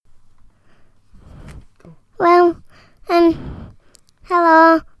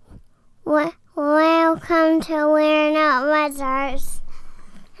to We're Not Wizards.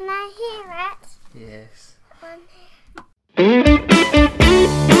 Can I hear it? Yes. One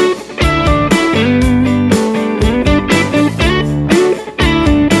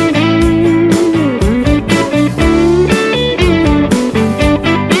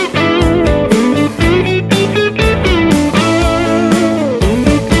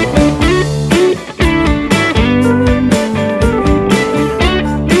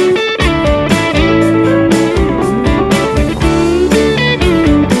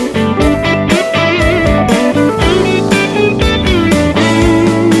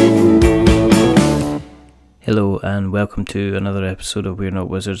Hello and welcome to another episode of We're Not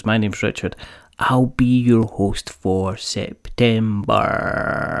Wizards. My name's Richard. I'll be your host for September.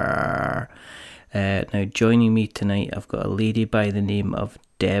 Now joining me tonight I've got a lady by the name of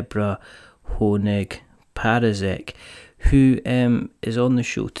Deborah Honig-Parizek, who is on the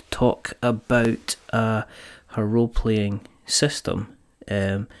show to talk about her role-playing system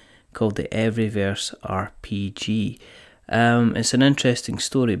called the Everyverse RPG. It's an interesting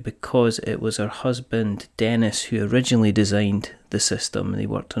story because it was her husband Dennis who originally designed the system. They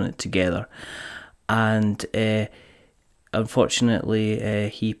worked on it together, and unfortunately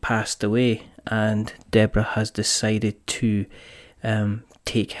he passed away, and Deborah has decided to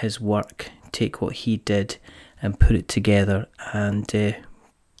take his work, take what he did and put it together and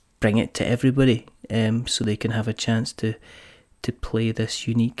bring it to everybody so they can have a chance to play this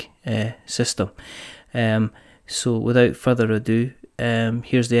unique system. So without further ado,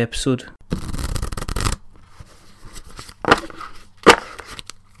 here's the episode.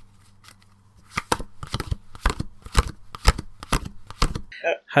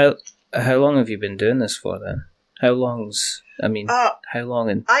 How long have you been doing this for then? How long? And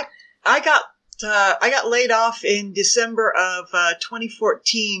I got laid off in December of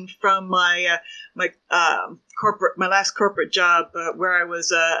 2014 from my last corporate job where I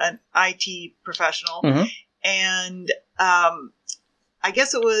was an IT professional. Mm-hmm. And I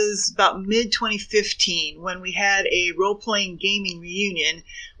guess it was about mid-2015 when we had a role-playing gaming reunion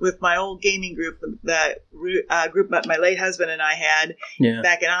with my old gaming group, that group my late husband and I had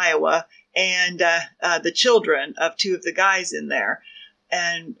back in Iowa, and the children of two of the guys in there.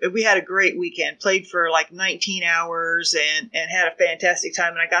 And we had a great weekend, played for like 19 hours and had a fantastic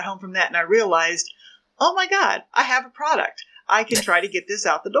time. And I got home from that and I realized, oh my God, I have a product. I can try to get this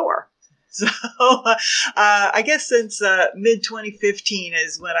out the door. So I guess since mid-2015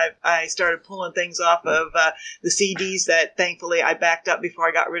 is when I started pulling things off of the CDs that thankfully I backed up before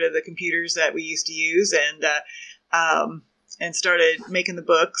I got rid of the computers that we used to use, and started making the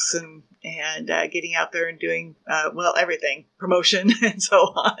books and getting out there and doing everything, promotion and so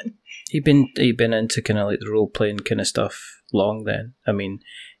on. You've been into kind of like the role playing kind of stuff long then. I mean,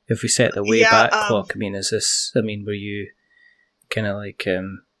 if we set the way back clock, were you kind of like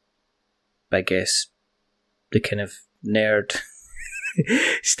I guess the kind of nerd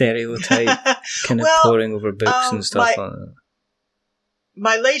stereotype, kind of poring over books and stuff like that?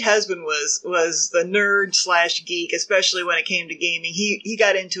 My late husband was the nerd / geek, especially when it came to gaming. He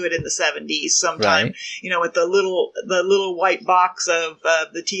got into it in the 70s sometime, right. With the little white box of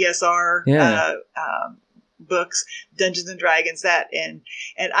the TSR books, Dungeons and Dragons, and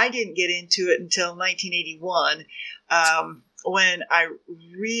I didn't get into it until 1981. When I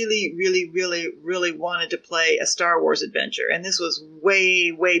really, really, really, really wanted to play a Star Wars adventure. And this was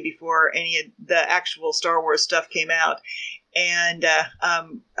way, way before any of the actual Star Wars stuff came out. And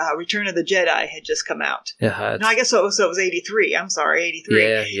Return of the Jedi had just come out. It had. No, I guess so it was 83. I'm sorry,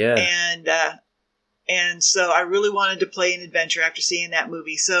 83. Yeah. And so I really wanted to play an adventure after seeing that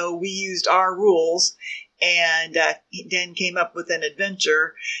movie. So we used our rules, and Dan came up with an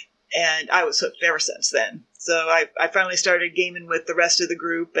adventure, and I was hooked ever since then. So I finally started gaming with the rest of the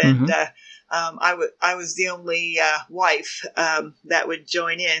group, and I was the only wife that would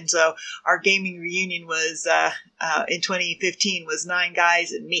join in. So our gaming reunion was in 2015 was 9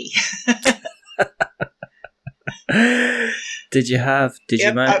 guys and me. Did you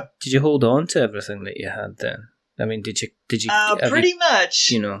hold on to everything that you had then? I mean, did you? Pretty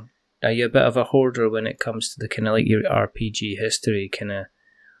much. Are you a bit of a hoarder when it comes to the kind of like your RPG history, kind of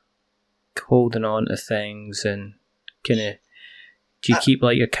holding on to things, and kind of do you keep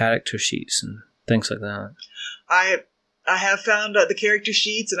like your character sheets and things like that? I have found the character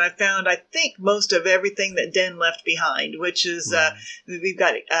sheets, and I think most of everything that Den left behind, which is we've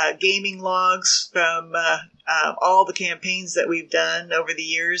got gaming logs from all the campaigns that we've done over the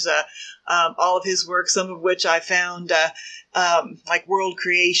years, all of his work, some of which I found like world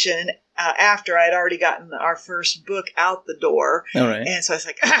creation after I'd already gotten our first book out the door. All right. And so I was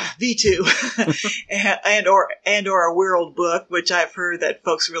like, V2 and or a World book, which I've heard that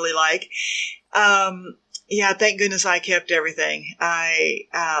folks really like. Yeah, thank goodness I kept everything. I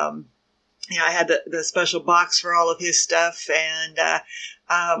had the special box for all of his stuff, and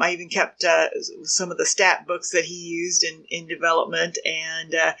I even kept some of the stat books that he used in development,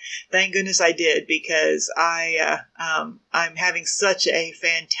 and thank goodness I did, because I'm having such a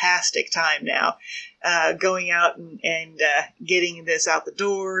fantastic time now, going out and getting this out the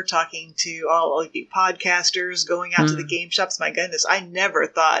door, talking to all of you podcasters, going out to the game shops. My goodness, I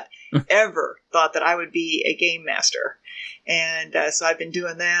never ever thought that I would be a game master. And so I've been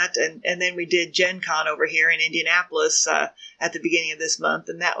doing that. And then we did Gen Con over here in Indianapolis at the beginning of this month.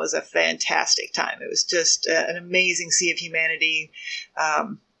 And that was a fantastic time. It was just an amazing sea of humanity.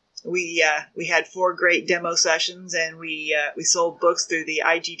 We had 4 great demo sessions, and we sold books through the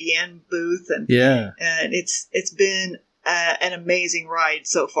IGDN booth. And it's been an amazing ride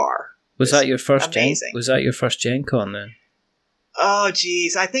so far. Was that your first amazing. Was that your first Gen Con then? Oh,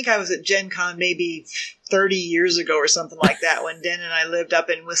 geez. I think I was at Gen Con maybe 30 years ago or something like that, when Den and I lived up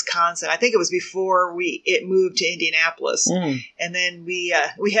in Wisconsin. I think it was before it moved to Indianapolis. And then we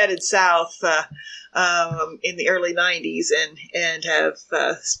headed south in the early 90s and have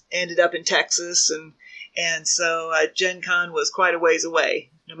ended up in Texas. And so Gen Con was quite a ways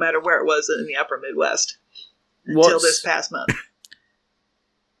away, no matter where it was in the upper Midwest, until this past month.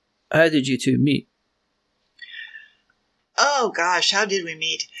 How did you two meet? Oh, gosh, how did we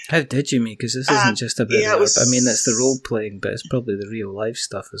meet? How did you meet? Because this isn't just about I mean, it's the role-playing, but it's probably the real-life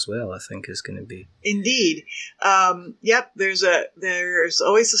stuff as well, I think, is going to be. Indeed. Yep, there's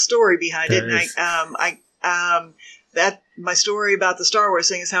always a story behind it. And my story about the Star Wars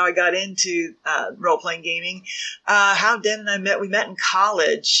thing is how I got into role-playing gaming. How Den and I met. We met in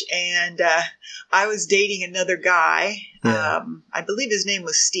college, and I was dating another guy. Yeah. I believe his name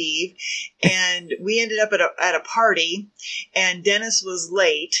was Steve, and we ended up at a party, and Dennis was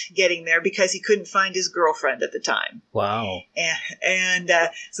late getting there because he couldn't find his girlfriend at the time. Wow. And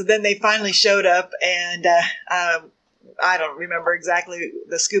so then they finally showed up, and I don't remember exactly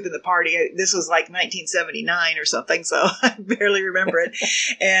the scoop in the party. This was like 1979 or something, so I barely remember it.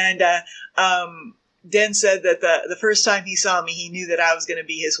 And Den said that the first time he saw me, he knew that I was going to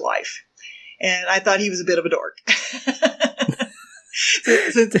be his wife. And I thought he was a bit of a dork.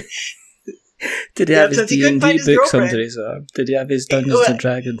 Did he have his D&D books under his arm? Did he have his Dungeons and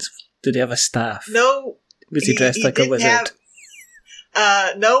Dragons? Did he have a staff? No. Was he dressed like a wizard?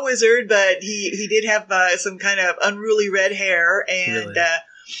 No wizard, but he did have some kind of unruly red hair, and really?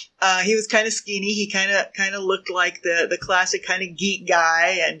 He was kind of skinny. He kind of looked like the classic kind of geek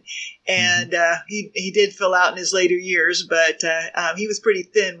guy, and he did fill out in his later years, but he was pretty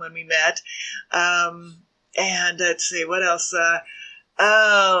thin when we met. And let's see, what else?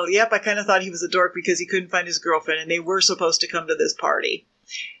 Oh, yep, I kind of thought he was a dork because he couldn't find his girlfriend, and they were supposed to come to this party.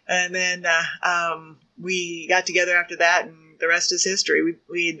 And then we got together after that, and the rest is history.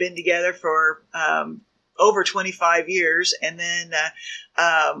 We had been together for over 25 years, and then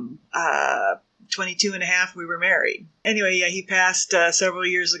 22 and a half we were married. Anyway, yeah, he passed several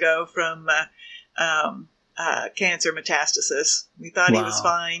years ago from cancer metastasis. We thought he was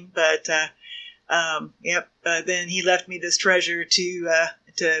fine, but then he left me this treasure to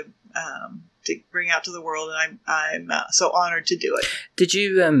bring out to the world, and I'm so honored to do it. Did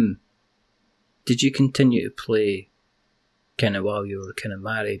you continue to play kind of while you were kind of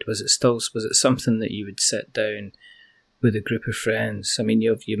married? Was it something that you would sit down with a group of friends? I mean,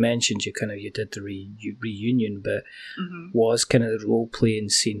 you mentioned you did the reunion, but was kind of the role playing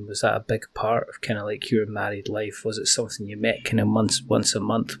scene, was that a big part of kind of like your married life? Was it something you met kind of once a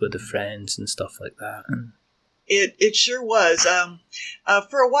month with the friends and stuff like that? It sure was.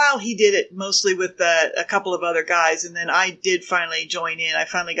 For a while, he did it mostly with a couple of other guys, and then I did finally join in. I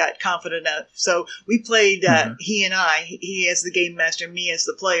finally got confident enough. So we played, he as the game master, me as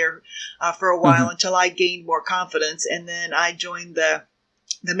the player, for a while until I gained more confidence, and then I joined the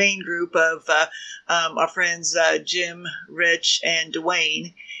main group of our friends Jim, Rich, and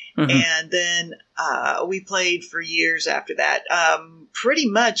Dwayne. And then we played for years after that, pretty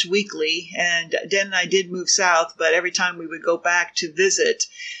much weekly. And Den and I did move south, but every time we would go back to visit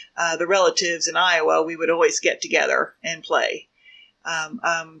the relatives in Iowa, we would always get together and play.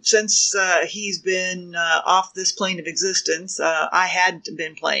 Since he's been off this plane of existence, I hadn't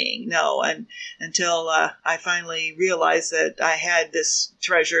been playing, no, and until I finally realized that I had this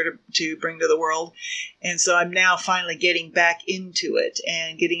treasure to bring to the world. And so I'm now finally getting back into it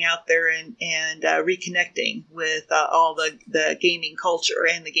and getting out there and reconnecting with all the gaming culture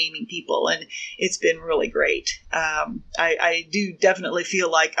and the gaming people. And it's been really great. I do definitely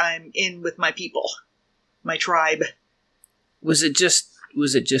feel like I'm in with my people, my tribe. Was it just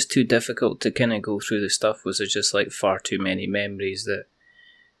too difficult to kind of go through the stuff? Was it just like far too many memories that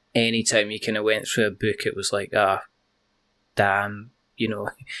anytime you kind of went through a book, it was like, damn,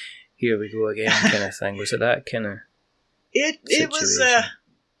 here we go again kind of thing? Was it that kind of It was,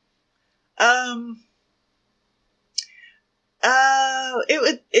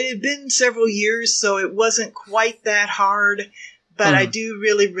 it had been several years, so it wasn't quite that hard. But I do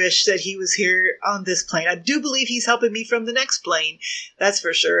really wish that he was here on this plane. I do believe he's helping me from the next plane. That's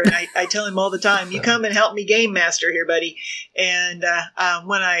for sure. And I tell him all the time, you come and help me game master here, buddy. And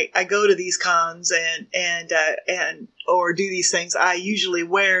when I go to these cons and or do these things, I usually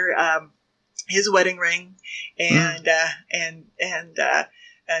wear his wedding ring and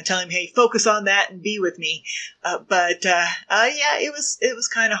tell him, hey, focus on that and be with me. But it was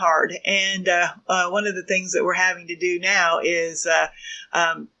kind of hard. And one of the things that we're having to do now is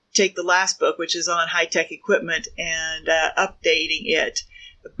take the last book, which is on high-tech equipment, and updating it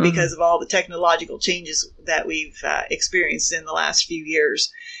because of all the technological changes that we've experienced in the last few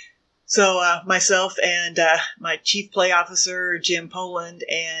years. So myself and my chief play officer, Jim Poland,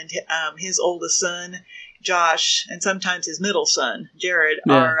 and his oldest son, Josh, and sometimes his middle son, Jared,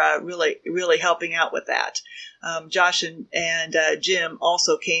 are really, really helping out with that. Josh and Jim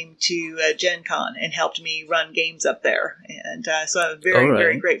also came to Gen Con and helped me run games up there. And so I'm very,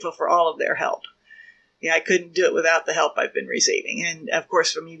 very grateful for all of their help. Yeah, I couldn't do it without the help I've been receiving. And, of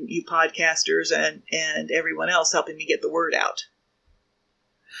course, from you podcasters and everyone else helping me get the word out.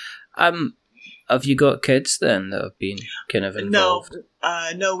 Have you got kids then that have been kind of involved?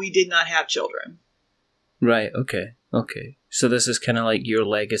 No, we did not have children. Right, okay. So this is kind of like your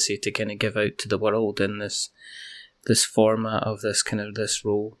legacy to kind of give out to the world in this format of this kind of this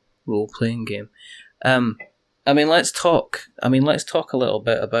role-playing game. Let's talk a little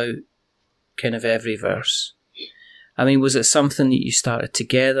bit about kind of Everyverse. Was it something that you started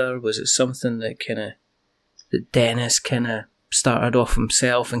together? Was it something that Dennis kind of started off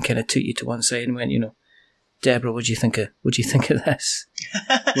himself and kind of took you to one side and went, Deborah, what do you think of this?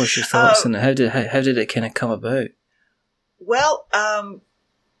 What's your thoughts on it? How did it kind of come about? Well,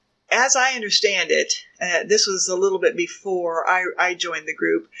 as I understand it, this was a little bit before I joined the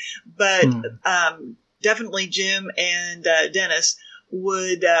group, but definitely Jim and Dennis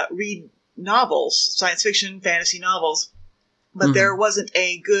would read novels, science fiction, fantasy novels, but there wasn't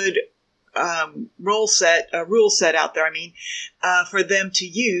a good rule set out there, for them to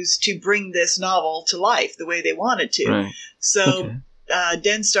use to bring this novel to life the way they wanted to. Right. So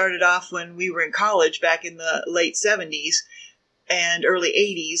Den started off when we were in college back in the late 70s and early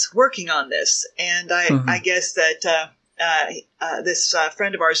 80s working on this. And I guess that this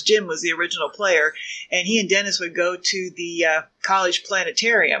friend of ours, Jim, was the original player, and he and Dennis would go to the college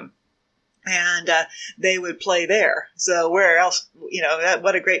planetarium. And they would play there. So where else,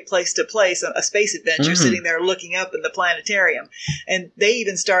 what a great place to play a space adventure, sitting there looking up in the planetarium. And they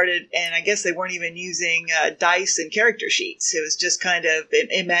even started, and I guess they weren't even using dice and character sheets. It was just kind of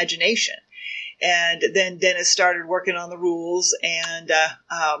imagination. And then Dennis started working on the rules, and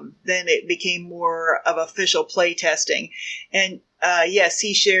then it became more of official play testing. And yes,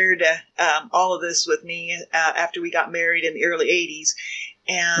 he shared all of this with me after we got married in the early 80s.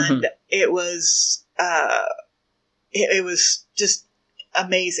 And it was just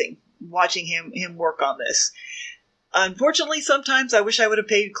amazing watching him work on this. Unfortunately, sometimes I wish I would have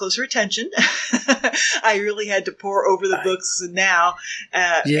paid closer attention. I really had to pore over the books now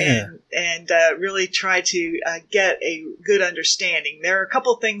and really try to get a good understanding. There are a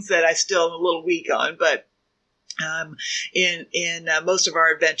couple things that I still am a little weak on, but in most of our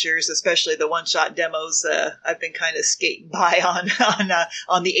adventures, especially the one-shot demos, I've been kind of skating by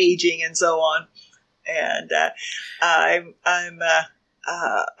on the aging and so on. And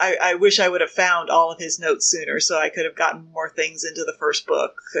I wish I would have found all of his notes sooner, so I could have gotten more things into the first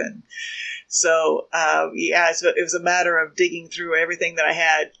book. And so it was a matter of digging through everything that I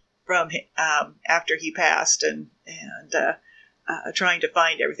had from after he passed and trying to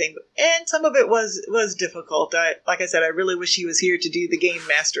find everything. And some of it was difficult. Like I said, I really wish he was here to do the game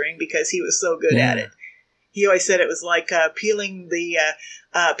mastering because he was so good at it. He always said it was like peeling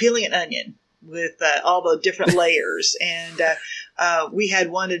an onion. with all the different layers. And we had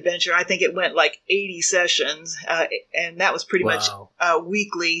one adventure, I think it went like 80 sessions, and that was pretty much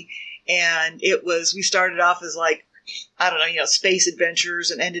weekly. And we started off as like, I don't know, space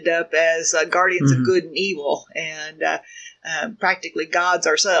adventures, and ended up as guardians of good and evil, and practically gods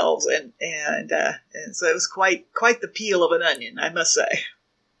ourselves. And so it was quite the peel of an onion, I must say.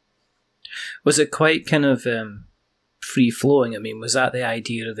 Was it quite kind of free flowing? I mean, was that the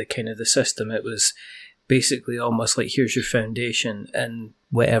idea of the system? It was basically almost like, here's your foundation, and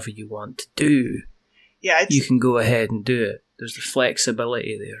whatever you want to do, you can go ahead and do it. There's the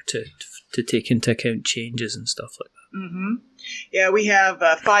flexibility there to take into account changes and stuff like that. Mm-hmm. Yeah, we have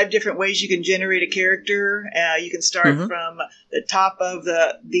 5 different ways you can generate a character. You can start from the top of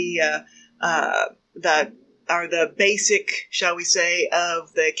the basic, shall we say,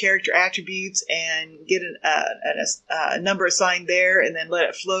 of the character attributes, and get a number assigned there, and then let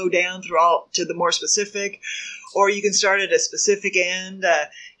it flow down through all to the more specific. Or you can start at a specific end,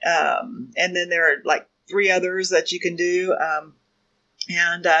 and then there are like 3 others that you can do.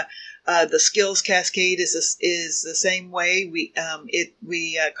 The skills cascade is the same way. We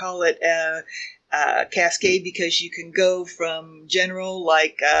call it cascade because you can go from general,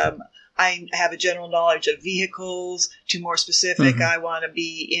 like I have a general knowledge of vehicles, to more specific. I want to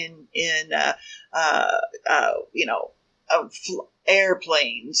be in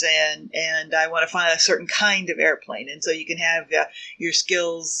airplanes, and I want to find a certain kind of airplane, and so you can have your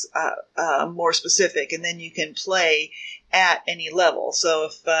skills more specific, and then you can play at any level. So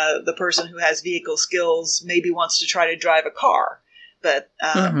if the person who has vehicle skills maybe wants to try to drive a car, but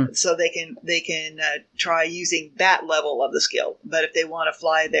so they can try using that level of the skill. But if they want to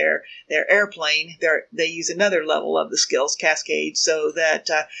fly their airplane, they use another level of the skills cascade, so that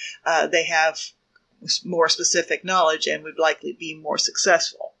they have more specific knowledge and would likely be more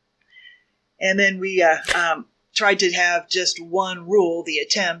successful. And then we tried to have just one rule, the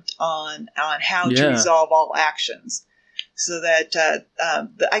attempt, on how to resolve all actions. So that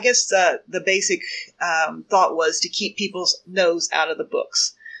I guess the basic thought was to keep people's nose out of the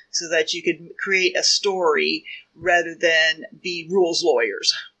books, so that you could create a story rather than be rules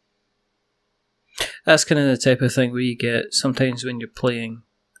lawyers. That's kind of the type of thing where you get sometimes when you're playing,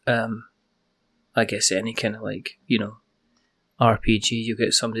 I guess any kind of RPG, you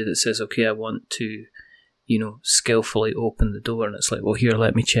get somebody that says, okay, I want to, skillfully open the door, and it's like, well, here,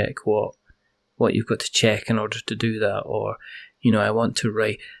 let me check what you've got to check in order to do that. Or, I want to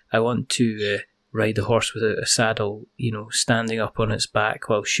ride the horse without a saddle, standing up on its back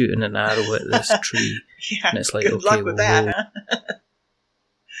while shooting an arrow at this tree. And it's like, good luck with that. Huh?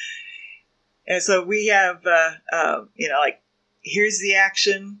 And so we have, here's the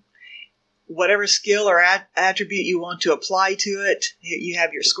action. Whatever skill or attribute you want to apply to it, you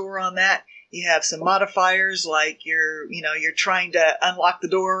have your score on that. You have some modifiers, like you're trying to unlock the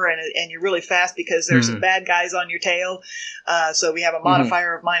door, and you're really fast because there's some bad guys on your tail. So we have a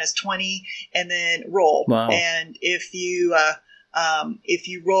modifier of -20, and then roll. Wow. And if you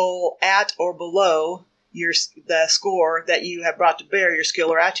roll at or below the score that you have brought to bear, your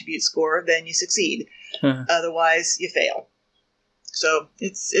skill or attribute score, then you succeed. Otherwise, you fail. So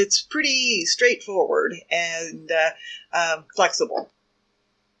it's pretty straightforward and flexible.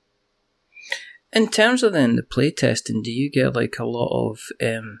 In terms of then the playtesting, do you get like a lot of,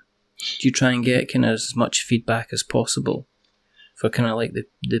 do you try and get kind of as much feedback as possible for kind of like the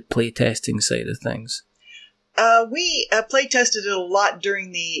playtesting side of things? We playtested it a lot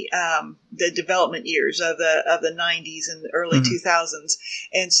during the development years of the 90s and the early 2000s,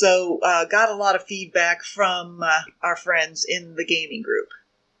 and so got a lot of feedback from our friends in the gaming group.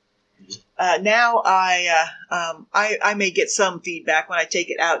 Now I may get some feedback when I take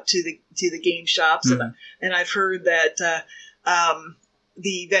it out to the game shops, and I've heard that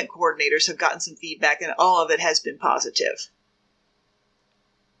the event coordinators have gotten some feedback, and all of it has been positive.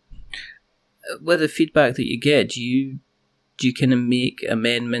 With the feedback that you get, do you kind of make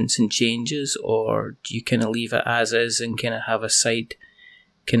amendments and changes, or do you kind of leave it as is and kind of have a side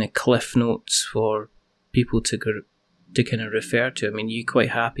kind of cliff notes for people to kind of refer to? I mean, are you quite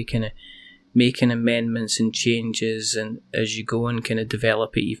happy kind of making amendments and changes, and as you go and kind of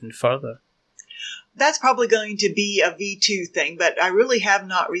develop it even further? That's probably going to be a V2 thing, but I really have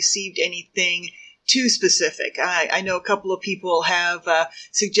not received anything too specific. I know a couple of people have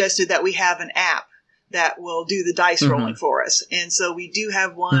suggested that we have an app that will do the dice rolling for us. And so we do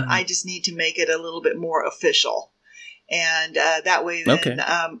have one. I just need to make it a little bit more official. And that way then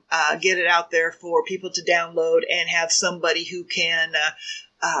get it out there for people to download and have somebody who can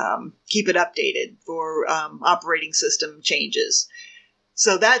keep it updated for operating system changes.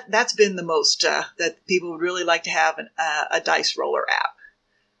 So that's been the most that people would really like to have a dice roller app.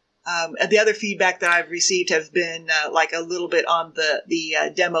 The other feedback that I've received has been like a little bit on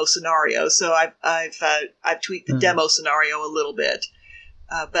the demo scenario. So I've tweaked the demo scenario a little bit,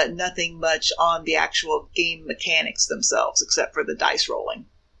 but nothing much on the actual game mechanics themselves, except for the dice rolling.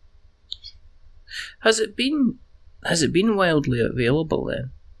 Has it been widely available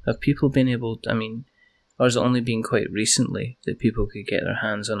then? Have people been able to, I mean, or has it only been quite recently that people could get their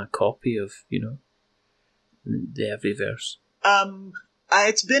hands on a copy of, the Everyverse?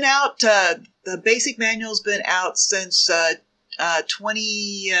 It's been out, the basic manual's been out since late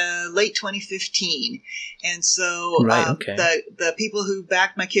 2015. And so the people who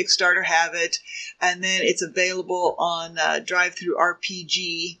backed my Kickstarter have it, and then it's available on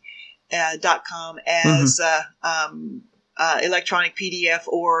drivethrurpg.com as electronic PDF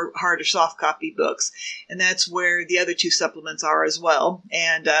or hard or soft copy books. And that's where the other 2 supplements are as well.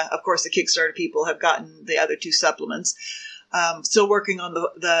 And of course, the Kickstarter people have gotten the other 2 supplements. Still working on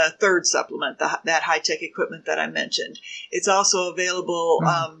the 3rd supplement, that high-tech equipment that I mentioned. It's also available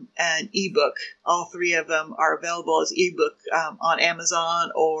an ebook. All 3 of them are available as ebook on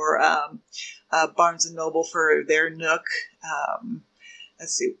Amazon or Barnes & Noble for their Nook.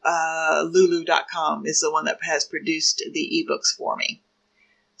 Let's see, Lulu.com is the one that has produced the ebooks for me.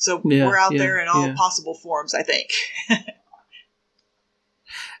 So we're out there in all possible forms, I think.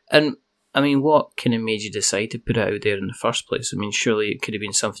 And I mean, what kind of made you decide to put it out there in the first place? I mean, surely it could have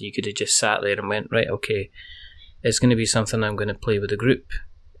been something you could have just sat there and went, right, okay, it's going to be something I'm going to play with a group.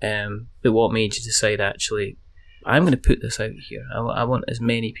 But what made you decide, actually, I'm going to put this out here. I want as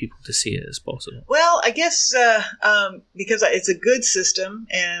many people to see it as possible. Well, I guess because it's a good system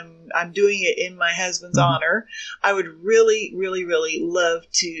and I'm doing it in my husband's honor, I would really, really, really love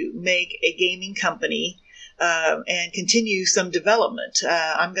to make a gaming company and continue some development.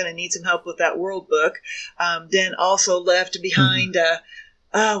 I'm going to need some help with that world book. Then also left behind,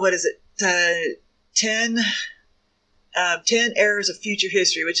 10 Errors of Future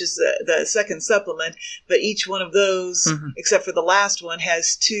History, which is the 2nd supplement, but each one of those, except for the last one,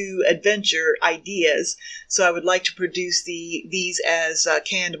 has 2 adventure ideas. So I would like to produce these as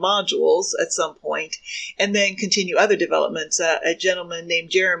canned modules at some point, and then continue other developments. A gentleman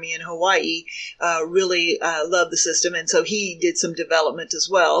named Jeremy in Hawaii really loved the system, and so he did some development as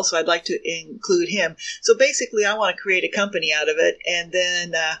well. So I'd like to include him. So basically, I want to create a company out of it, and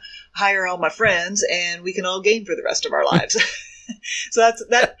then hire all my friends, and we can all game for the rest of our lives. So that's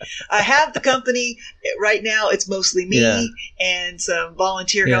that. I have the company right now. It's mostly me and some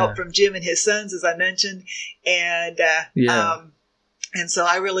volunteer help from Jim and his sons, as I mentioned, and so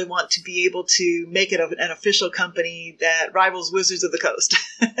I really want to be able to make it an official company that rivals Wizards of the Coast.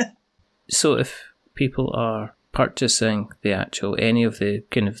 So if people are purchasing the actual, any of the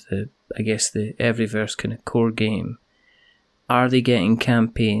kind of the Everyverse kind of core game, are they getting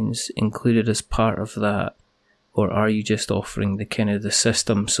campaigns included as part of that, or are you just offering the kind of the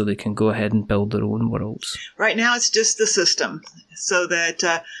system so they can go ahead and build their own worlds? Right now, it's just the system, so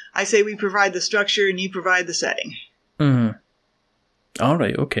that I say we provide the structure and you provide the setting. Mm-hmm. All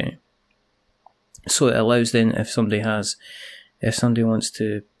right, okay. So it allows then, if somebody wants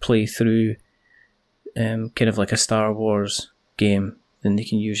to play through kind of like a Star Wars game, then they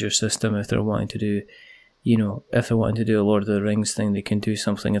can use your system. If they're wanting to do, if they're wanting to do a Lord of the Rings thing, they can do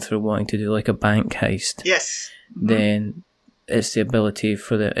something. If they're wanting to do like a bank heist, then it's the ability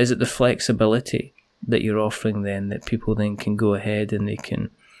for is it the flexibility that you're offering then, that people then can go ahead and they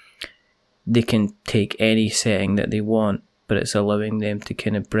can take any setting that they want, but it's allowing them to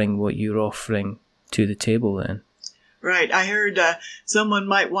kind of bring what you're offering to the table then. Right. I heard someone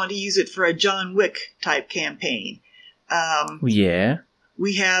might want to use it for a John Wick type campaign.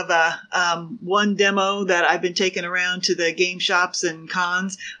 We have one demo that I've been taking around to the game shops and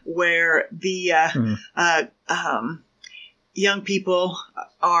cons where the young people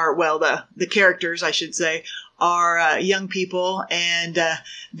are, the characters, I should say, are young people, and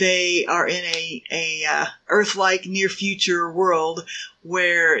they are in a Earth-like near future world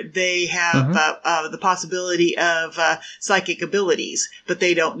where they have the possibility of psychic abilities, but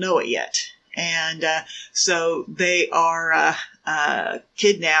they don't know it yet. And so they are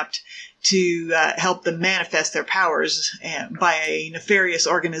kidnapped to help them manifest their powers by a nefarious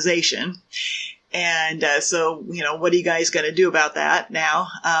organization. And so, what are you guys going to do about that now?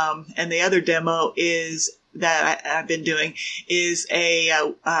 And the other demo is that I've been doing is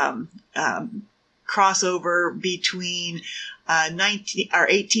a crossover between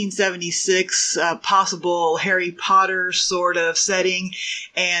 1876 possible Harry Potter sort of setting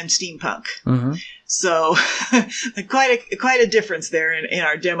and steampunk. So quite a difference there in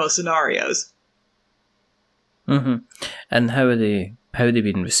our demo scenarios. Mm-hmm. And how are they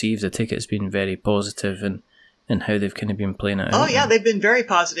been received? I think it's been very positive, and how they've kind of been playing it out. Oh yeah, they've been very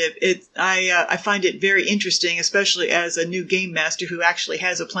positive. I find it very interesting, especially as a new game master who actually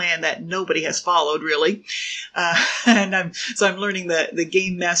has a plan that nobody has followed really, and I'm learning the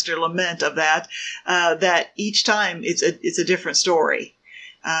game master lament of that. That each time it's a different story.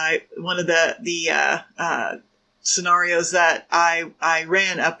 One of the scenarios that I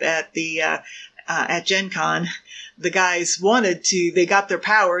ran up at the at Gen Con, the guys they got their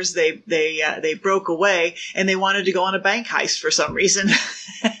powers, they broke away, and they wanted to go on a bank heist for some reason.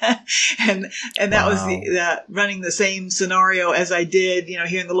 and that was running the same scenario as I did,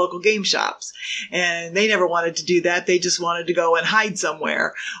 here in the local game shops. And they never wanted to do that. They just wanted to go and hide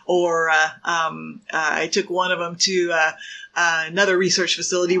somewhere. Or I took one of them to another research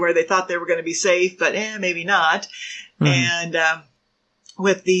facility where they thought they were going to be safe, but maybe not. Mm-hmm. And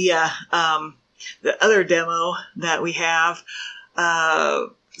with the other demo that we have,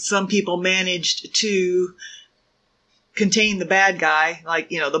 some people managed to contain the bad guy, like,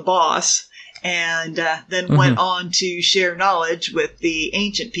 the boss, and then went on to share knowledge with the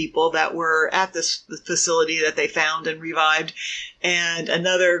ancient people that were at this facility that they found and revived. And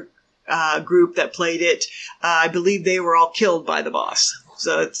another group that played it, I believe they were all killed by the boss.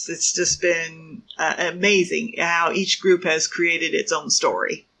 So it's just been amazing how each group has created its own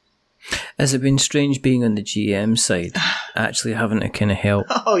story. Has it been strange being on the GM side, actually having to kind of help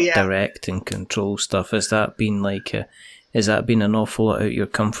direct and control stuff? Has that been an awful lot out your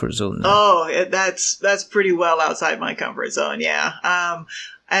comfort zone now? Oh, that's pretty well outside my comfort zone, yeah.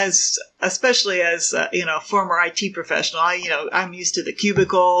 Especially as former IT professional, I'm used to the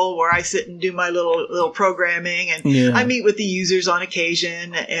cubicle where I sit and do my little programming, and I meet with the users on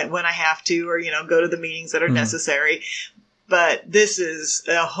occasion when I have to, or go to the meetings that are necessary. But this is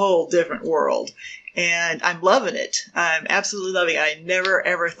a whole different world, and I'm loving it. I'm absolutely loving it. I never,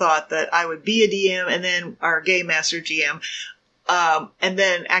 ever thought that I would be a DM and then our Game Master GM, and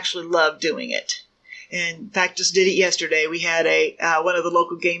then actually love doing it. In fact, just did it yesterday. We had one of the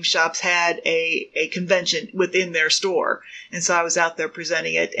local game shops had a convention within their store, and so I was out there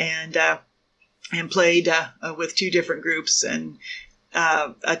presenting it and played with two different groups, and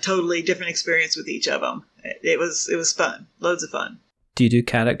a totally different experience with each of them. It was fun, loads of fun. Do you do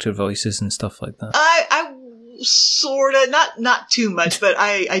character voices and stuff like that? I sort of, not too much, but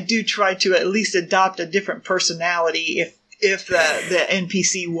I do try to at least adopt a different personality if the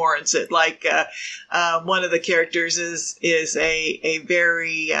NPC warrants it. Like one of the characters is a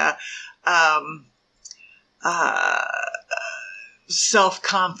very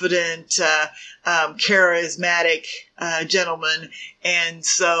self-confident, charismatic gentleman, and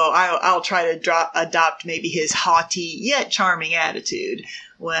so I'll try to adopt maybe his haughty yet charming attitude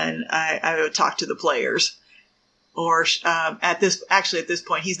when I would talk to the players. Or at this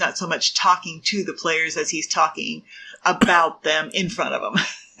point, he's not so much talking to the players as he's talking about them in front of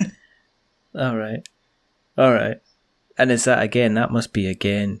them. All right. And is that must be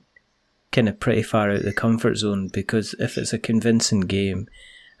kind of pretty far out of the comfort zone, because if it's a convincing game,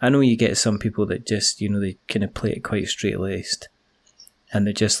 I know you get some people that just, they kind of play it quite straight-laced, and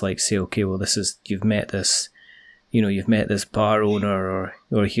they just say, okay, well, you've met this bar owner,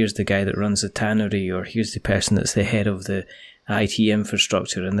 or here's the guy that runs the tannery, or here's the person that's the head of the IT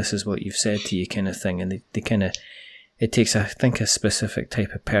infrastructure, and this is what you've said to you, kind of thing. And they kind of, it takes, I think, a specific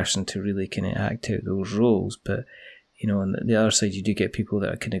type of person to really kind of act out those roles. But on the other side, you do get people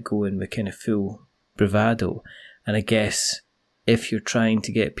that are kind of going with kind of full bravado. And I guess if you're trying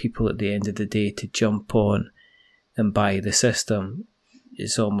to get people at the end of the day to jump on and buy the system,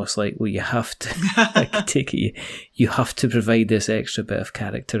 it's almost like, well, you have to, I can take it, you have to provide this extra bit of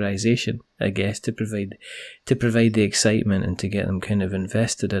characterization, I guess, to provide the excitement and to get them kind of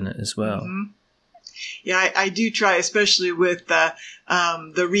invested in it as well. Mm-hmm. Yeah, I do try, especially with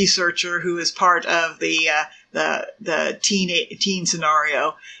the researcher who is part of the teen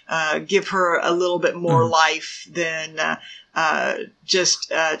scenario, give her a little bit more life than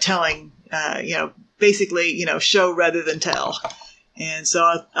just telling, basically, show rather than tell. And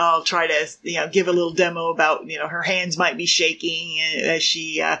so I'll try to, give a little demo about, her hands might be shaking as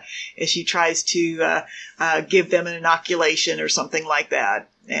she tries to give them an inoculation or something like that.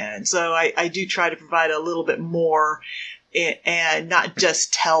 And so I do try to provide a little bit more and not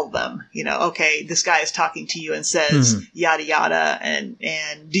just tell them, okay, this guy is talking to you and says yada yada, and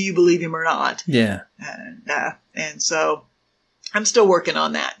do you believe him or not? Yeah. And so I'm still working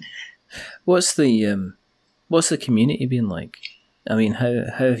on that. What's the community been like I mean, how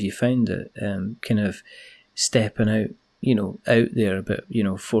have you found it? Kind of stepping out, out there about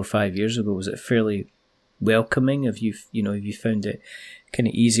 4 or 5 years ago. Was it fairly welcoming? Have you found it kind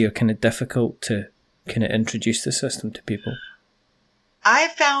of easy or kind of difficult to kind of introduce the system to people? I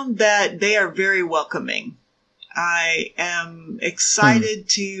found that they are very welcoming. I am excited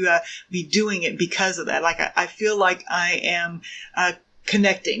to be doing it because of that. Like, I feel like I am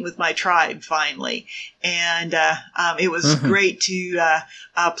connecting with my tribe finally. And it was great to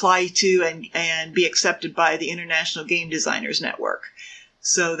apply to and be accepted by the International Game Designers Network,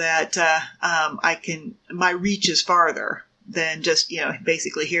 so that my reach is farther than just,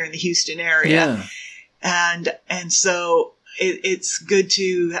 basically here in the Houston area. Yeah. And so it's good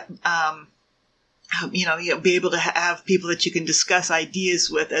to, be able to have people that you can discuss ideas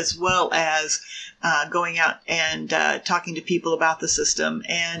with, as well as going out and talking to people about the system.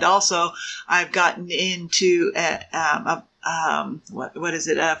 And also, I've gotten into what is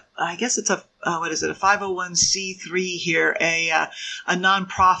it? I guess it's a 501c3 here, a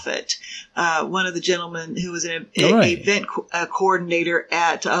nonprofit. One of the gentlemen who was an event coordinator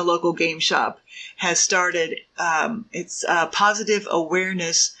at a local game shop has started. It's Positive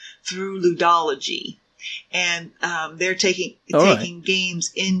Awareness Through Ludology. And they're taking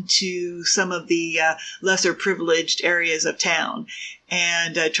games into some of the lesser privileged areas of town,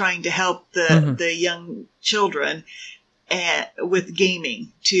 and trying to help the young children with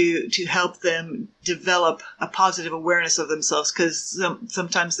gaming to help them develop a positive awareness of themselves, because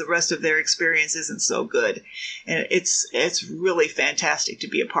sometimes the rest of their experience isn't so good, and it's really fantastic to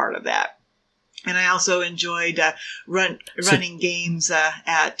be a part of that. And I also enjoyed running games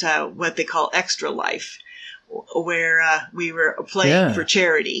at what they call Extra Life, where we were playing for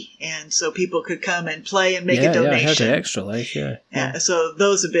charity, and so people could come and play and make a donation. Yeah, I heard of Extra Life, yeah. So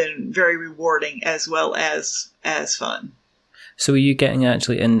those have been very rewarding as well as fun. So were you getting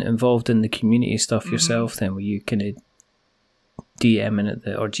actually involved in the community stuff yourself then? Were you kind of DMing at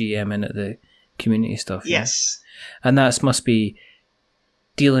or GMing at the community stuff? Yes. Yeah? And that must be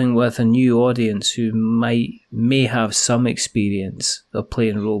dealing with a new audience who may have some experience of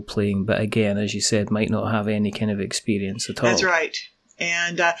playing role-playing, but again, as you said, might not have any kind of experience at all. That's right.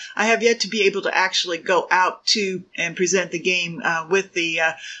 And I have yet to be able to actually go out to and present the game with the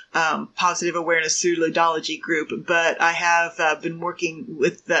Positive Awareness Through Ludology group, but I have been working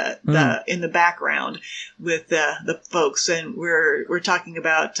with the in the background with the folks, and we're talking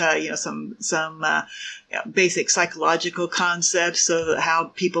about some basic psychological concepts, so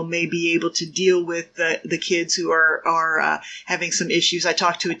how people may be able to deal with the kids who are having some issues. I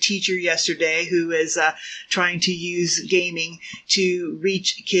talked to a teacher yesterday who is trying to use gaming to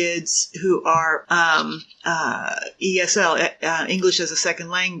reach kids who are ESL, English as a Second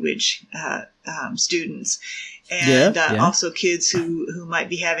Language students, and also kids who might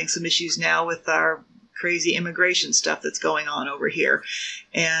be having some issues now with our crazy immigration stuff that's going on over here,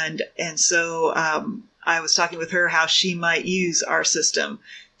 and so I was talking with her how she might use our system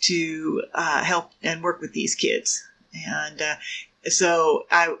to help and work with these kids. And so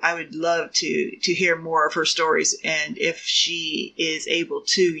I would love to hear more of her stories, and if she is able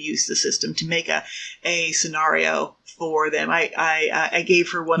to use the system to make a scenario for them. I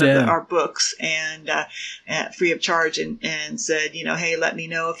gave her one of our books and free of charge, and said, hey, let me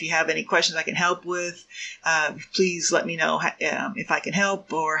know if you have any questions I can help with. Please let me know if I can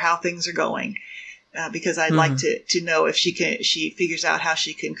help or how things are going. Because I'd like to know if she figures out how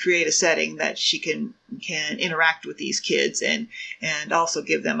she can create a setting that she can interact with these kids and also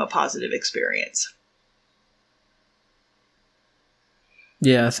give them a positive experience.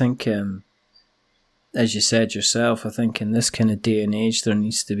 Yeah, I think, as you said yourself, I think in this kind of day and age, there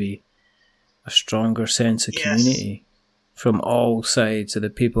needs to be a stronger sense of community from all sides, so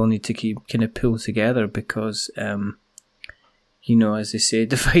that people need to keep kind of pull together, because as they say,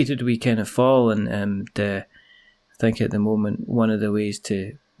 divided we kind of fall, and I think at the moment one of the ways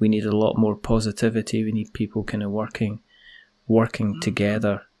we need a lot more positivity. We need people kind of working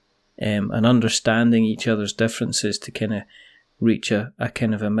together, and understanding each other's differences to kind of reach a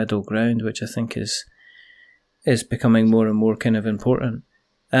kind of a middle ground, which I think is becoming more and more kind of important.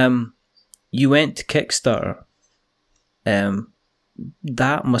 You went to Kickstarter.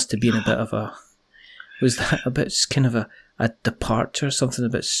 That must have been a bit of was that a bit kind of a departure, something a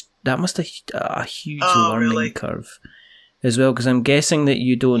bit, that must have a huge learning curve as well, because I'm guessing that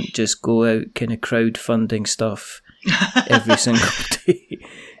you don't just go out kind of crowdfunding stuff every single day.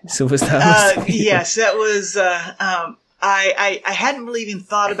 So was that? Yes, that was. I hadn't really even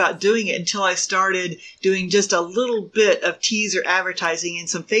thought about doing it until I started doing just a little bit of teaser advertising in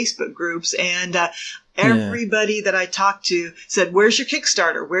some Facebook groups, and everybody that I talked to said, "Where's your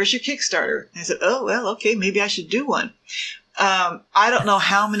Kickstarter? Where's your Kickstarter?" And I said, "Oh, well, okay, maybe I should do one." I don't know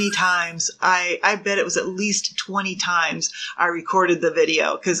how many times, I bet it was at least 20 times I recorded the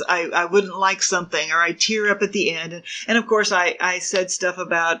video because I wouldn't like something or I'd tear up at the end. And of course I said stuff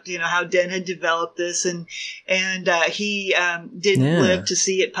about, how Den had developed this and he didn't live to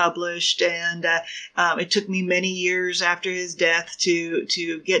see it published. And it took me many years after his death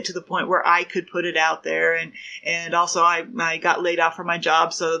to get to the point where I could put it out there. And also I got laid off from my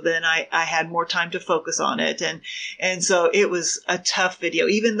job. So then I had more time to focus on it. And so it was a tough video.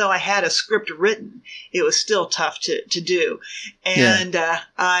 Even though I had a script written, it was still tough to do. And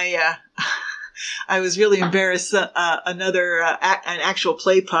I was really embarrassed. Another an actual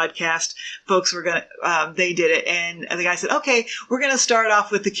play podcast, folks were they did it, and the guy said, "Okay, we're gonna start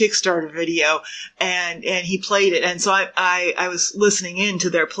off with the Kickstarter video," and he played it, and so I was listening in to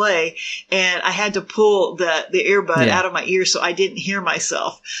their play, and I had to pull the earbud out of my ear so I didn't hear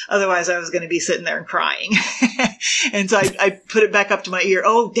myself. Otherwise, I was going to be sitting there and crying. And so I put it back up to my ear.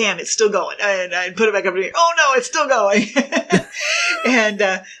 Oh, damn, it's still going. And I put it back up to my ear. Oh no, it's still going. And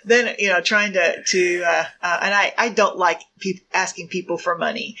then trying to and I don't like asking people for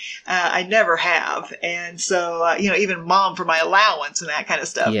money. I never have. And so, even Mom for my allowance and that kind of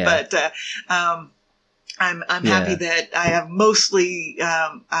stuff. Yeah. But I'm happy that I have mostly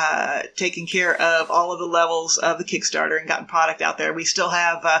taken care of all of the levels of the Kickstarter and gotten product out there. We still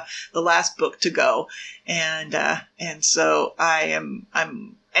have the last book to go. And so I'm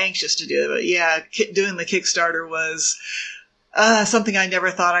anxious to do it. But yeah, doing the Kickstarter was something I never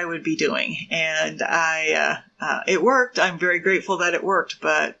thought I would be doing. And it worked. I'm very grateful that it worked,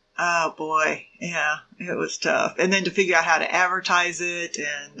 but oh boy, yeah, it was tough. And then to figure out how to advertise it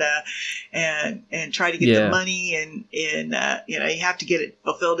and try to get the money and you have to get it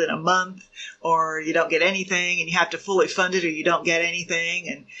fulfilled in a month or you don't get anything, and you have to fully fund it or you don't get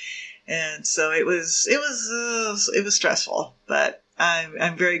anything. And so it was stressful, but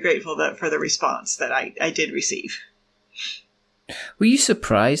I'm very grateful for the response that I did receive. Were you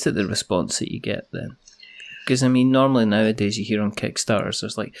surprised at the response that you get then? Because, normally nowadays you hear on Kickstarters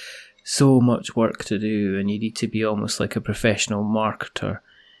there's like so much work to do and you need to be almost like a professional marketer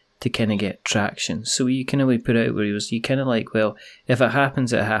to kind of get traction. So you kind of put out where you kind of like, well, if it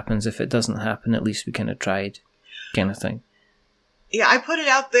happens, it happens. If it doesn't happen, at least we kind of tried kind of thing. Yeah, I put it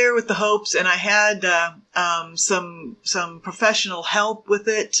out there with the hopes, and I had some professional help with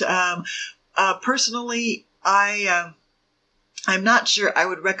it. Personally, I'm not sure I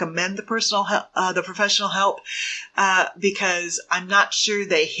would recommend the professional help because I'm not sure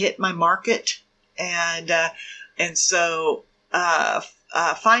they hit my market, and so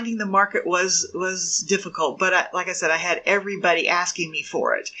finding the market was difficult. But like I said, I had everybody asking me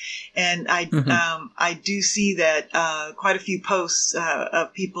for it, and I do see that quite a few posts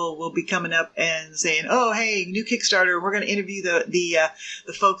of people will be coming up and saying, "Oh, hey, new Kickstarter! We're going to interview the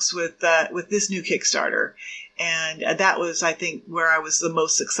folks with this new Kickstarter." And that was, I think, where I was the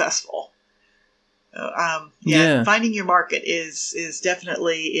most successful. Finding your market is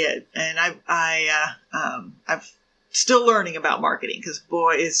definitely it. And I'm still learning about marketing because,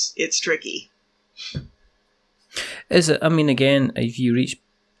 boy, it's tricky. Is it? Again, if you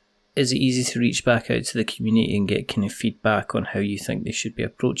is it easy to reach back out to the community and get kind of feedback on how you think they should be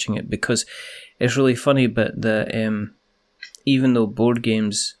approaching it? Because it's really funny, but even though board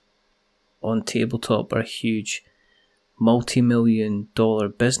games on tabletop are a huge multi-million-dollar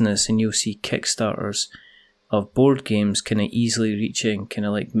business, and you'll see Kickstarters of board games kind of easily reaching kind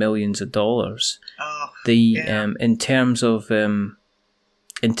of like millions of dollars. In terms of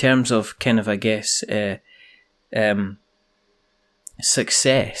kind of, I guess,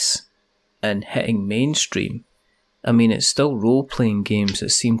 success and hitting mainstream, it's still role-playing games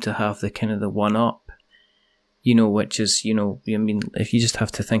that seem to have the kind of the one-up. Which is, if you just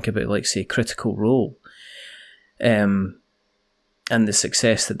have to think about, like, say, Critical Role, and the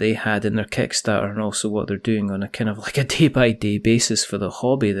success that they had in their Kickstarter, and also what they're doing on a kind of like a day-by-day basis for the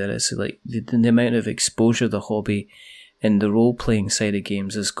hobby, that it's like the amount of exposure the hobby in the role-playing side of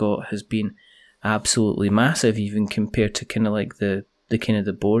games has been absolutely massive, even compared to kind of like the kind of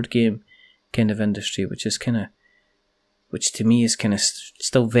the board game kind of industry, which to me is kind of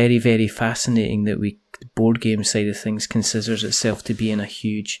still very, very fascinating that the board game side of things considers itself to be in a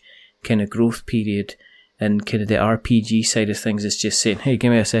huge kind of growth period, and kind of the RPG side of things is just saying, "Hey,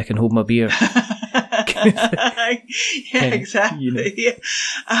 give me a second, hold my beer." Exactly.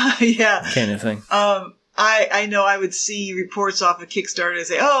 Yeah. Kind of thing. I know I would see reports off of Kickstarter and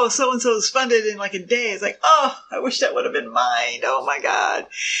say, oh, so-and-so is funded in like a day. It's like, oh, I wish that would have been mine. Oh my God.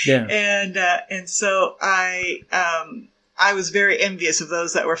 Yeah. And so I was very envious of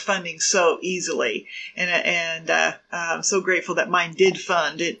those that were funding so easily, and I'm so grateful that mine did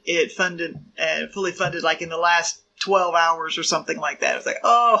fund. It funded fully funded like in the last 12 hours or something like that. It was like,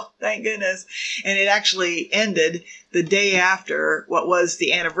 oh, thank goodness. And it actually ended the day after what was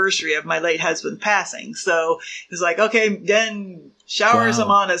the anniversary of my late husband passing. So it was like, okay, then shower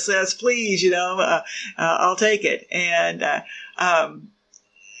some on us, yes, please, I'll take it. And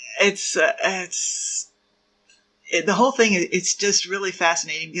the whole thing, it's just really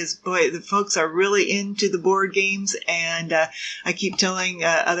fascinating because, boy, the folks are really into the board games. And I keep telling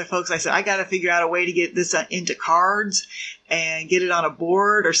other folks, I said, I got to figure out a way to get this into cards and get it on a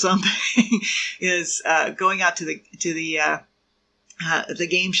board or something. Is going out to the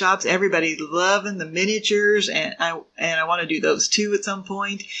game shops. Everybody's loving the miniatures, and I want to do those too at some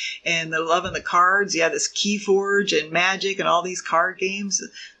point. And they're loving the cards. Yeah, this Keyforge and Magic and all these card games.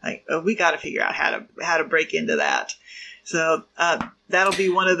 Like, we got to figure out how to break into that. So that'll be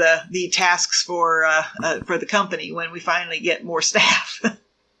one of the tasks for the company when we finally get more staff.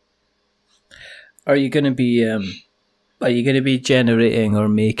 Are you going to be generating or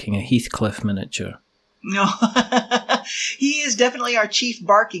making a Heathcliff miniature? No. He is definitely our chief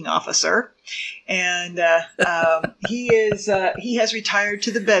barking officer, and he has retired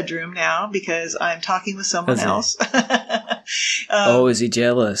to the bedroom now because I'm talking with someone else. Is he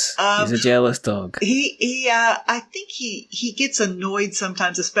jealous? He's a jealous dog. I think he gets annoyed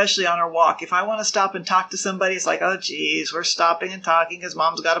sometimes, especially on our walk. If I want to stop and talk to somebody, it's like, oh, geez, we're stopping and talking because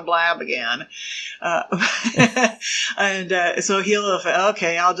Mom's got a blab again. So he'll,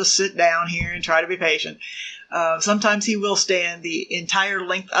 okay, I'll just sit down here and try to be patient. Sometimes he will stand the entire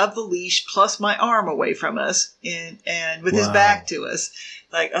length of the leash plus my arm away from us and with his back to us.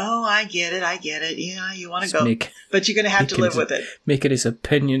 Like, oh, I get it. Yeah, you want to go. But you're going to have to live with it. Making his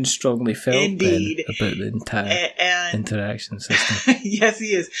opinion strongly felt. Indeed. About the entire interaction system. Yes, he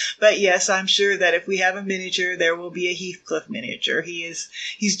is. But yes, I'm sure that if we have a miniature, there will be a Heathcliff miniature. He's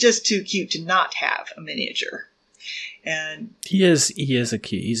just too cute to not have a miniature. And he's a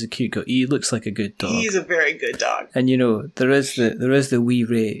cute dog. He looks like a good dog. He's a very good dog. And there is the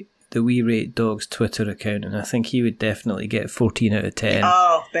We Rate Dogs Twitter account, and I think he would definitely get 14 out of 10.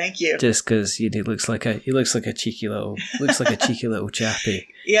 Oh, thank you. Just because he looks like a cheeky little chappy.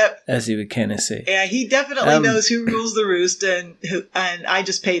 Yep. As he would kind of say. Yeah, he definitely knows who rules the roost, and I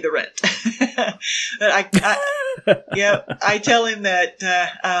just pay the rent. But I tell him that,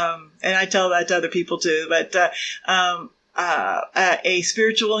 and I tell that to other people too. But a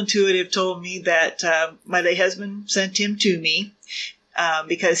spiritual intuitive told me that my late husband sent him to me.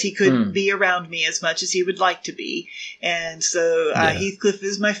 Because he couldn't be around me as much as he would like to be. And so Heathcliff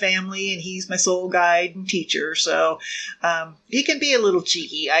is my family, and he's my soul guide and teacher. So he can be a little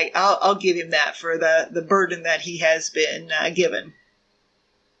cheeky. I'll give him that for the burden that he has been given.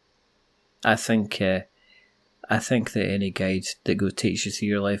 I think that any guide that takes you through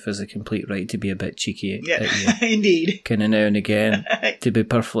your life has a complete right to be a bit cheeky at you. Indeed. Kind of now and again, to be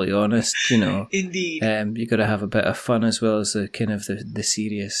perfectly honest, Indeed. You got to have a bit of fun as well as the kind of the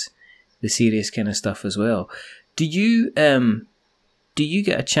serious kind of stuff as well. Do you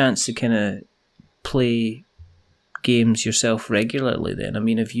get a chance to kind of play games yourself regularly then? I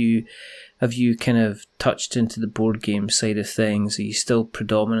mean, have you kind of touched into the board game side of things? Are you still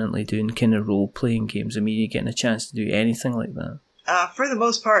predominantly doing kind of role-playing games? I mean, are you getting a chance to do anything like that? For the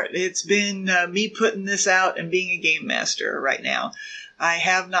most part, it's been me putting this out and being a game master right now. I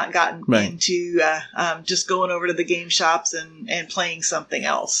have not gotten into just going over to the game shops and playing something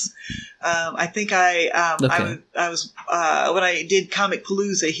else. I think I was when I did Comic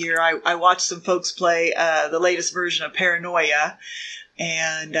Palooza here, I watched some folks play the latest version of Paranoia,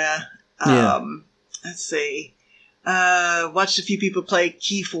 and let's see. Watched a few people play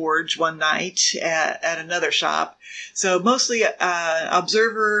Keyforge one night at another shop. So mostly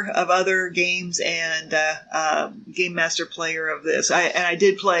observer of other games and game master player of this. I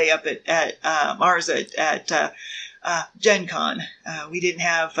did play up at ours at Gen Con. We didn't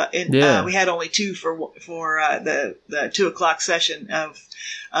have we had only two for the 2:00 session of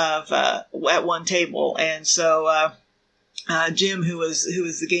at one table, and so. Jim, who was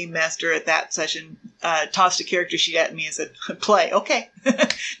the game master at that session, tossed a character sheet at me and said, "Play, okay,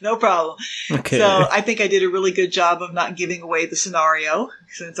 no problem." Okay. So I think I did a really good job of not giving away the scenario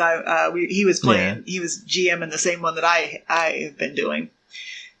since he was playing, he was GM in the same one that I have been doing.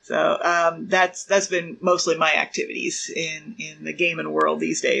 So that's been mostly my activities in the gaming world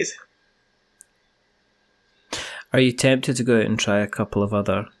these days. Are you tempted to go out and try a couple of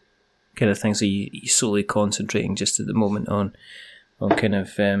other kind of things? Are you solely concentrating just at the moment on kind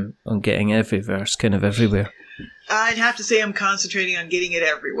of on getting Everyverse kind of everywhere? I'd have to say I'm concentrating on getting it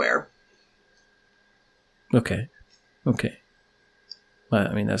everywhere. Okay. Well,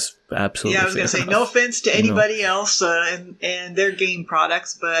 I mean, that's absolutely. Yeah, I was going to say no offense to anybody else and their game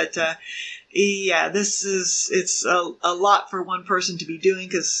products, but it's a lot for one person to be doing,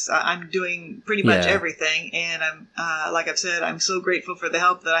 because I'm doing pretty much everything, and I'm like I've said, I'm so grateful for the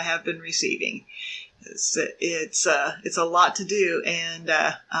help that I have been receiving. It's a lot to do, and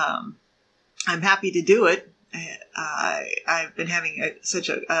I'm happy to do it. I've been having such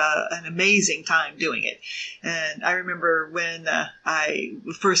an amazing time doing it. And I remember when I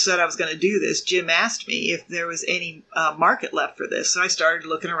first said I was going to do this, Jim asked me if there was any market left for this. So I started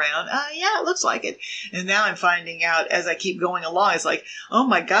looking around. Yeah, it looks like it. And now I'm finding out as I keep going along, it's like, oh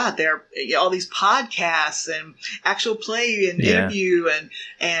my God, there are all these podcasts and actual play and interview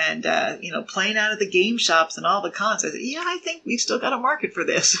and playing out at the game shops and all the cons. I said, I think we've still got a market for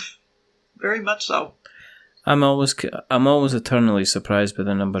this. Very much so. I'm always eternally surprised by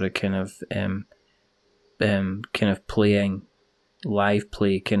the number of kind of playing, live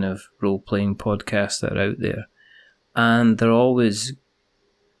play kind of role playing podcasts that are out there, and they're always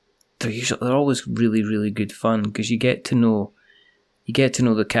really, really good fun, because you get to know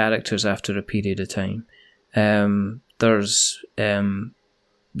the characters after a period of time. There's one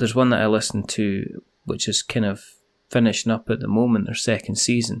that I listened to, which is kind of finishing up at the moment, their second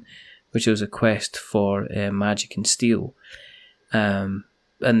season, which was a quest for Magic and Steel. And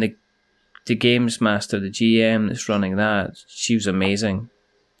the games master, the GM that's running that, she was amazing.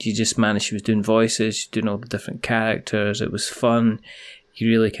 She was doing voices, she was doing all the different characters. It was fun. You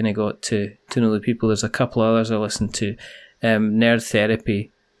really kind of got to know the people. There's a couple others I listened to. Nerd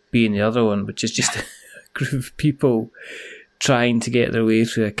Therapy being the other one, which is just a group of people trying to get their way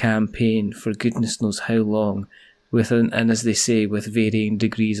through a campaign for goodness knows how long, and as they say, with varying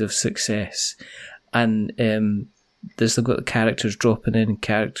degrees of success. And there's got the characters dropping in and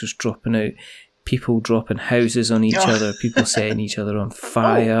characters dropping out, people dropping houses on each other, people setting each other on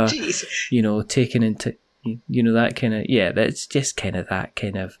fire, taking into, that kind of, that's just kind of that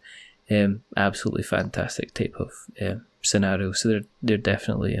kind of absolutely fantastic type of scenario. So they're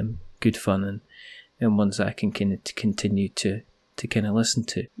definitely good fun and ones that I can kind of continue to kind of listen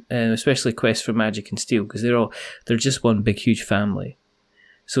to, especially Quest for Magic and Steel, because they're just one big huge family.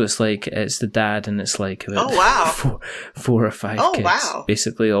 So it's like it's the dad and it's like about four or five kids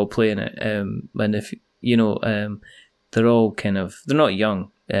basically all playing it. And if they're all kind of, they're not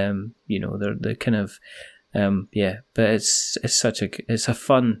young, they're kind of but it's a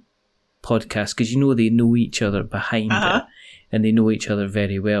fun podcast, because they know each other behind it, and they know each other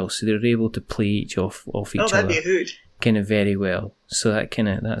very well, so they're able to play each off each other. That'd be a hoot. Kind of very well, so it's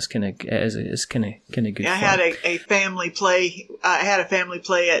kind of good. Yeah, I had a family play. I had a family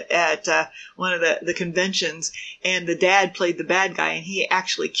play at one of the conventions, and the dad played the bad guy, and he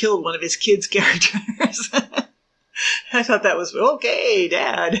actually killed one of his kids' characters. I thought that was okay,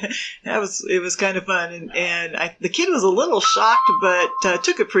 Dad. It was kind of fun, and the kid was a little shocked, but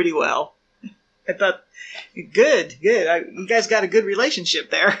took it pretty well. I thought, good. You guys got a good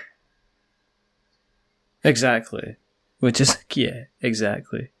relationship there. Exactly. Which is,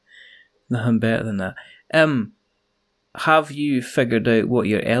 exactly. Nothing better than that. Have you figured out what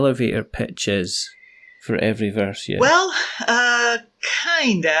your elevator pitch is for Everyverse yet? Well,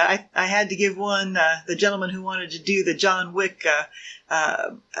 kinda. I had to give one, the gentleman who wanted to do the John Wick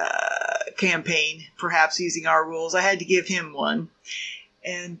campaign, perhaps using our rules, I had to give him one.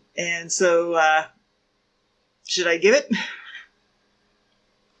 And so, should I give it?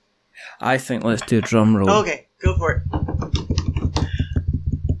 I think let's do a drum roll. Okay, go for it.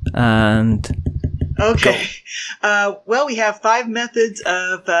 And okay. Well, we have 5 methods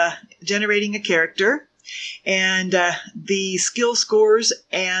of generating a character, and the skill scores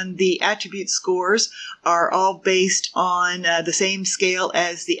and the attribute scores are all based on the same scale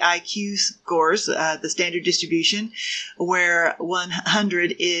as the IQ scores, the standard distribution, where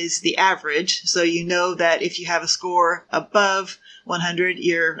 100 is the average. So you know that if you have a score above 100,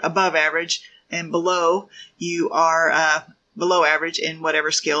 you're above average, and below, you are below average in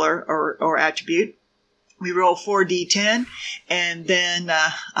whatever skill or attribute. We roll 4d10, and then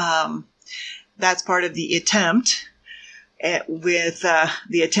that's part of the attempt. With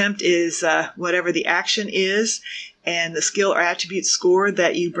the attempt is whatever the action is, and the skill or attribute score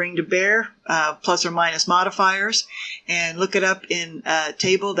that you bring to bear, plus or minus modifiers, and look it up in a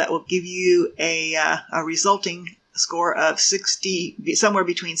table that will give you a resulting score of 60, somewhere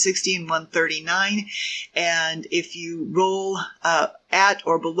between 60 and 139. And if you roll at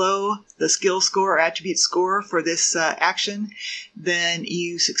or below the skill score or attribute score for this action, then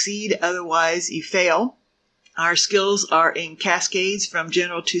you succeed. Otherwise, you fail. Our skills are in cascades from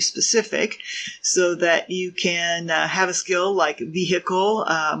general to specific, so that you can have a skill like vehicle,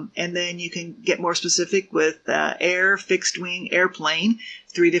 and then you can get more specific with air, fixed wing, airplane,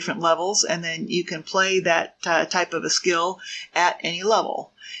 3 different levels, and then you can play that type of a skill at any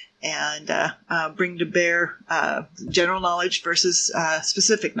level and bring to bear general knowledge versus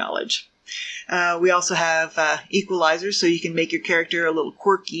specific knowledge. We also have equalizers, so you can make your character a little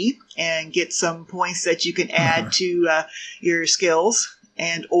quirky and get some points that you can add to your skills.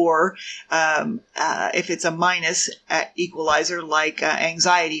 And or if it's a minus equalizer, like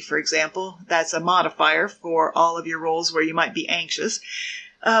anxiety, for example, that's a modifier for all of your rolls where you might be anxious.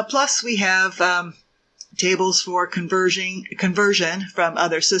 Plus, we have tables for conversion from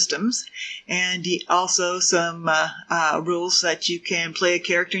other systems, and also some rules that you can play a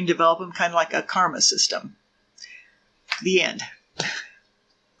character and develop them, kind of like a karma system. The end.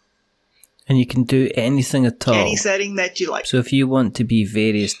 And you can do anything at all. Any setting that you like. So if you want to be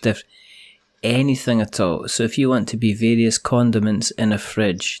various anything at all. So if you want to be various condiments in a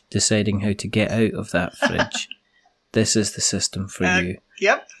fridge, deciding how to get out of that fridge, this is the system for you.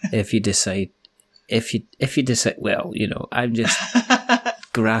 Yep. If you decide, well, I'm just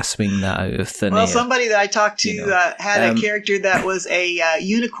grasping that out of thin air. Well, somebody that I talked to had a character that was a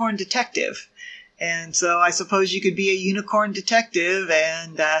unicorn detective. And so I suppose you could be a unicorn detective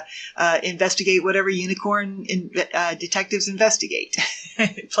and investigate whatever unicorn detectives investigate.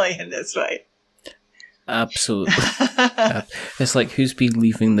 Playing this way. Absolutely. It's like who's been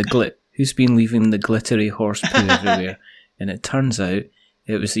leaving the glittery horse poo everywhere, and it turns out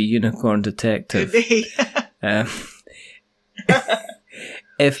it was a unicorn detective. Could be.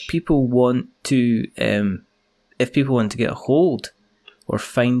 If people want to get a hold or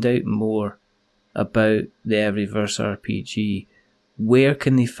find out more about the Everyverse RPG, where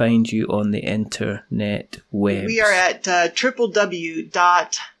can they find you on the internet web? We are at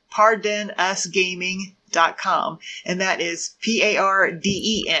www.pardenusgaming.com, and that is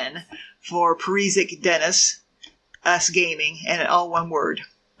PARDEN for Parisic Dennis, Us Gaming, and all one word.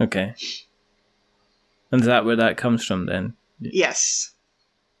 Okay. And is that where that comes from then? Yes.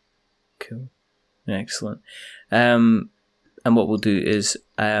 Cool. Excellent. And what we'll do is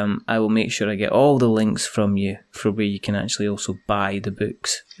I will make sure I get all the links from you for where you can actually also buy the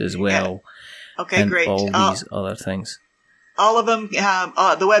books as well. Yeah. Okay, and great. all these other things. All of them,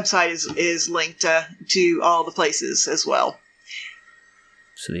 the website is linked to all the places as well.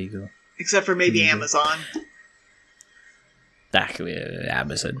 So there you go. Except for maybe Amazon.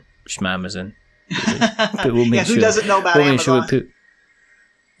 Amazon. Schmamazon. But we'll make who doesn't know about Amazon?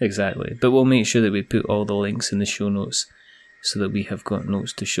 Exactly. But we'll make sure that we put all the links in the show notes so that we have got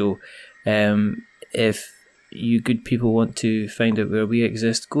notes to show. If you good people want to find out where we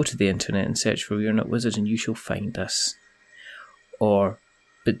exist, go to the internet and search for We're Not Wizards and you shall find us.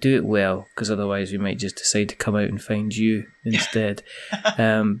 But do it well, because otherwise we might just decide to come out and find you instead.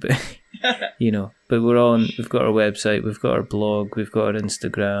 But we're on. We've got our website, we've got our blog, we've got our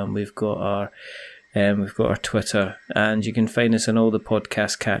Instagram, we've got our Twitter, and you can find us on all the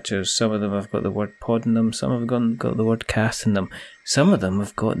podcast catchers. Some of them have got the word pod in them, some have got the word cast in them, some of them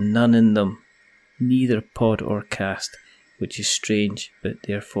have got none in them, neither pod or cast, which is strange, but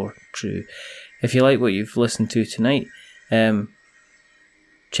therefore true. If you like what you've listened to tonight,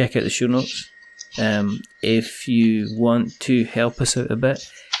 check out the show notes. If you want to help us out a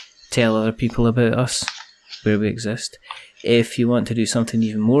bit, tell other people about us, where we exist. If you want to do something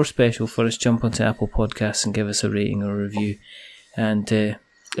even more special for us, jump onto Apple Podcasts and give us a rating or a review. And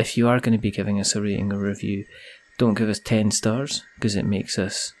if you are going to be giving us a rating or review, don't give us 10 stars, because it makes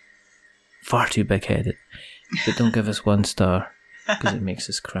us far too big-headed. But don't give us 1 star, because it makes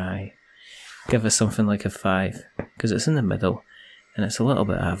us cry. Give us something like a 5, because it's in the middle, and it's a little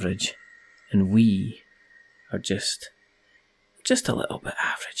bit average. And we are just a little bit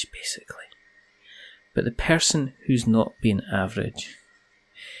average, basically. But the person who's not been average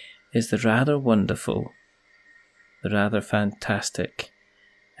is the rather wonderful, the rather fantastic,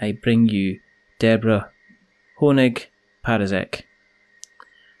 I bring you, Deborah Honig Parizek.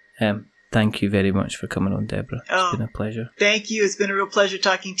 Thank you very much for coming on, Deborah. It's been a pleasure. Thank you. It's been a real pleasure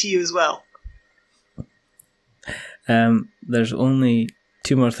talking to you as well. There's only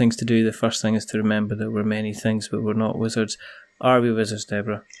 2 more things to do. The first thing is to remember that we're many things, but we're not wizards. Are we wizards,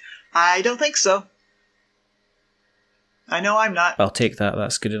 Deborah? I don't think so. I know I'm not. I'll take that.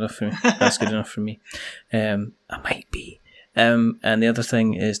 That's good enough for me. That's good enough for me. I might be. And the other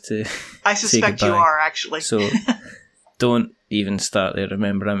thing is to I say suspect you goodbye. are, actually. So don't even start there.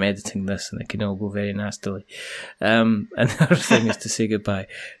 Remember, I'm editing this and it can all go very nastily. And the other thing is to say goodbye.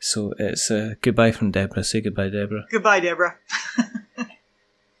 So it's goodbye from Deborah. Say goodbye, Deborah. Goodbye, Deborah.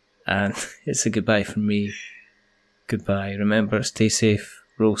 And it's a goodbye from me. Goodbye. Remember, stay safe.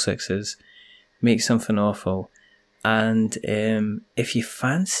 Roll sixes. Make something awful. And if you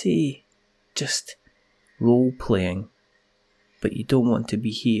fancy just role playing, but you don't want to be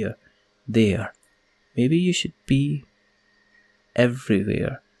here, there, maybe you should be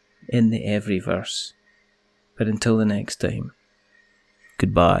everywhere in the Everyverse. But until the next time,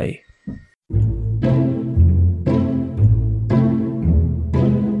 goodbye.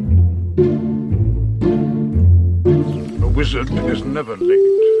 A wizard is never late.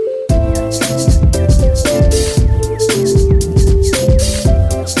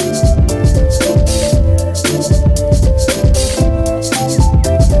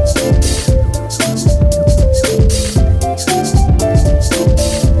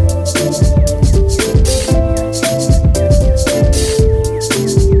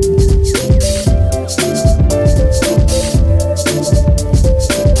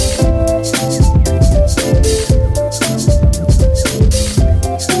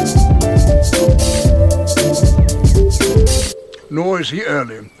 Nor is he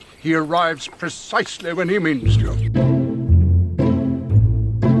early. He arrives precisely when he means to.